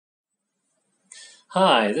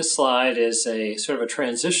Hi, this slide is a sort of a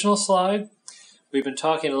transitional slide. We've been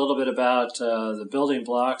talking a little bit about the building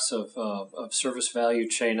blocks of service value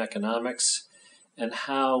chain economics and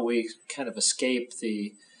how we kind of escape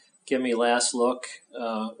the give me last look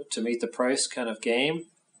to meet the price kind of game.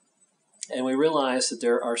 And we realize that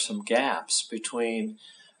there are some gaps between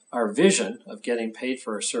our vision of getting paid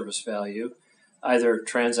for a service value, either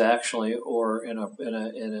transactionally or in a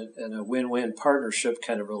win-win partnership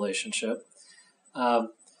kind of relationship.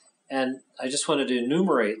 And I just wanted to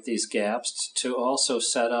enumerate these gaps to also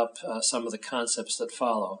set up some of the concepts that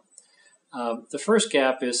follow. The first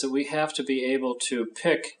gap is that we have to be able to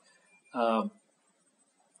pick, one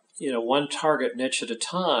target niche at a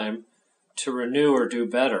time to renew or do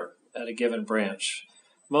better at a given branch.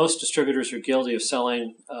 Most distributors are guilty of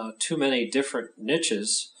selling too many different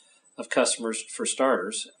niches of customers for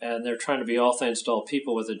starters, and they're trying to be all things to all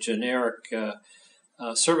people with a generic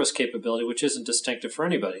service capability, which isn't distinctive for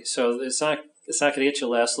anybody. So it's not going to get you a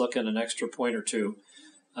last look and an extra point or two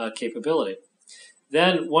capability.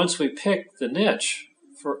 Then once we pick the niche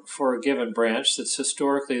for a given branch that's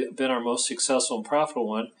historically been our most successful and profitable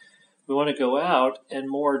one, we want to go out and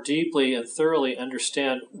more deeply and thoroughly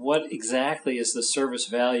understand what exactly is the service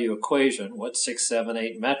value equation, what 6, 7,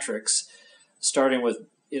 8 metrics, starting with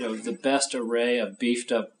the best array of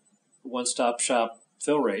beefed up one-stop shop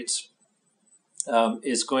fill rates,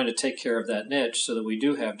 is going to take care of that niche so that we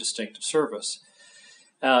do have distinctive service.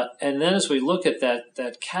 And then as we look at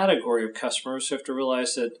that category of customers, we have to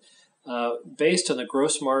realize that based on the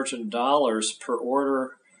gross margin dollars per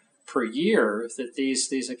order per year that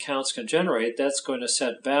these accounts can generate, that's going to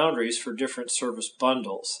set boundaries for different service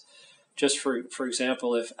bundles. Just for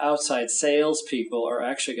example, if outside salespeople are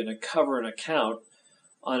actually going to cover an account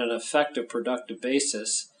on an effective, productive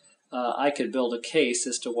basis, I could build a case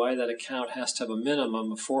as to why that account has to have a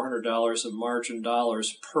minimum of $400 of margin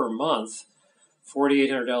dollars per month,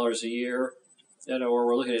 $4,800 a year, or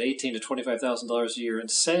we're looking at $18,000 to $25,000 a year in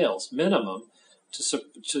sales minimum to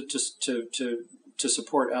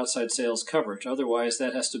support outside sales coverage. Otherwise,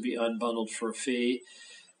 that has to be unbundled for a fee.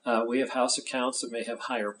 We have house accounts that may have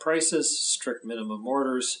higher prices, strict minimum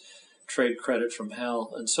orders, trade credit from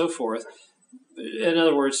hell, and so forth. In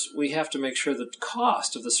other words, we have to make sure that the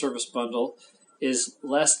cost of the service bundle is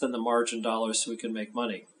less than the margin dollars so we can make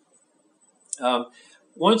money.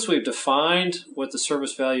 Once we've defined what the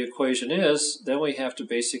service value equation is, then we have to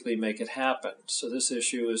basically make it happen. So this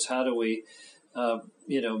issue is how do we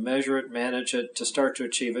measure it, manage it to start to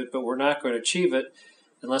achieve it, but we're not going to achieve it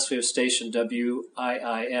unless we have station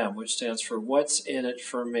WIIM, which stands for What's in it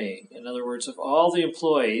for me. In other words, if all the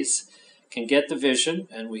employees can get the vision,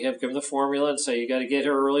 and we have given the formula and say you got to get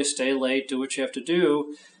here early, stay late, do what you have to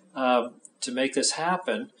do to make this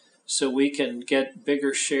happen, so we can get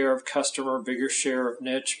bigger share of customer, bigger share of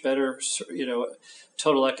niche, better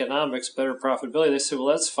total economics, better profitability. They say, well,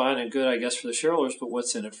 that's fine and good, I guess, for the shareholders, but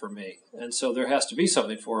what's in it for me? And so there has to be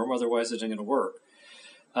something for them, otherwise it isn't going to work.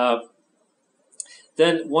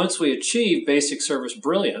 Then once we achieve basic service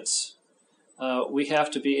brilliance, we have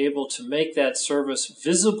to be able to make that service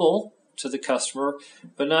visible to the customer,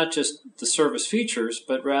 but not just the service features,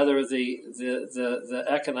 but rather the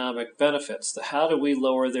economic benefits. How do we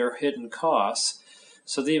lower their hidden costs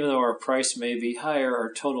so that even though our price may be higher,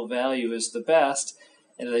 our total value is the best,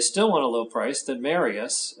 and if they still want a low price, then marry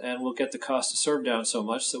us, and we'll get the cost to serve down so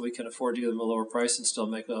much that we can afford to give them a lower price and still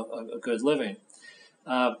make a good living.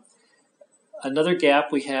 Another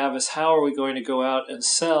gap we have is how are we going to go out and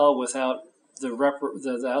sell without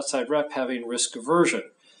the outside rep having risk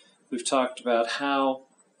aversion. We've talked about how,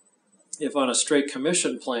 if on a straight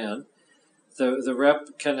commission plan, the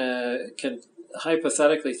rep can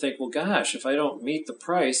hypothetically think, well, gosh, if I don't meet the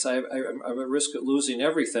price, I'm at risk of losing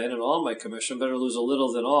everything and all my commission. Better lose a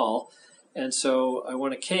little than all. And so I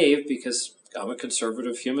want to cave because I'm a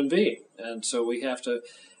conservative human being. And so we have to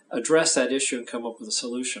address that issue and come up with a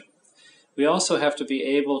solution. We also have to be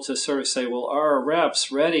able to sort of say, well, are our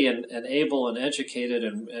reps ready and able and educated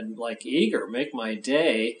and like eager, make my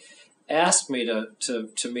day, ask me to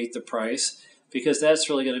meet the price, because that's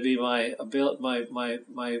really going to be my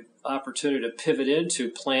opportunity to pivot into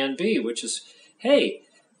plan B, which is, hey,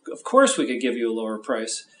 of course we could give you a lower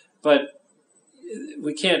price, but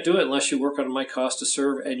we can't do it unless you work on my cost to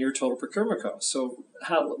serve and your total procurement cost. So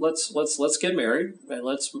let's get married and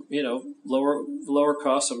let's lower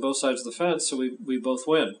costs on both sides of the fence so we both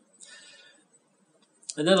win.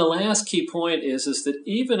 And then the last key point is that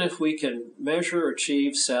even if we can measure,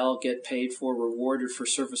 achieve, sell, get paid for, rewarded for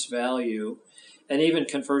service value, and even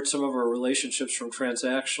convert some of our relationships from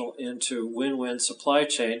transactional into win-win supply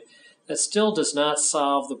chain, That still does not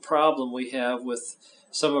solve the problem we have with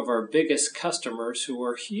some of our biggest customers who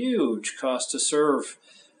are huge cost to serve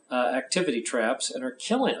activity traps and are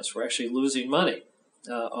killing us. We're actually losing money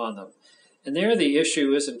on them. And there the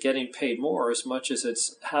issue isn't getting paid more as much as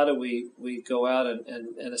it's how do we go out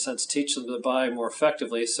and, in a sense, teach them to buy more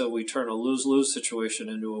effectively so we turn a lose-lose situation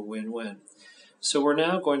into a win-win. So we're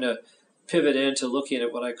now going to pivot into looking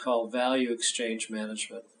at what I call value exchange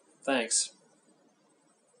management. Thanks.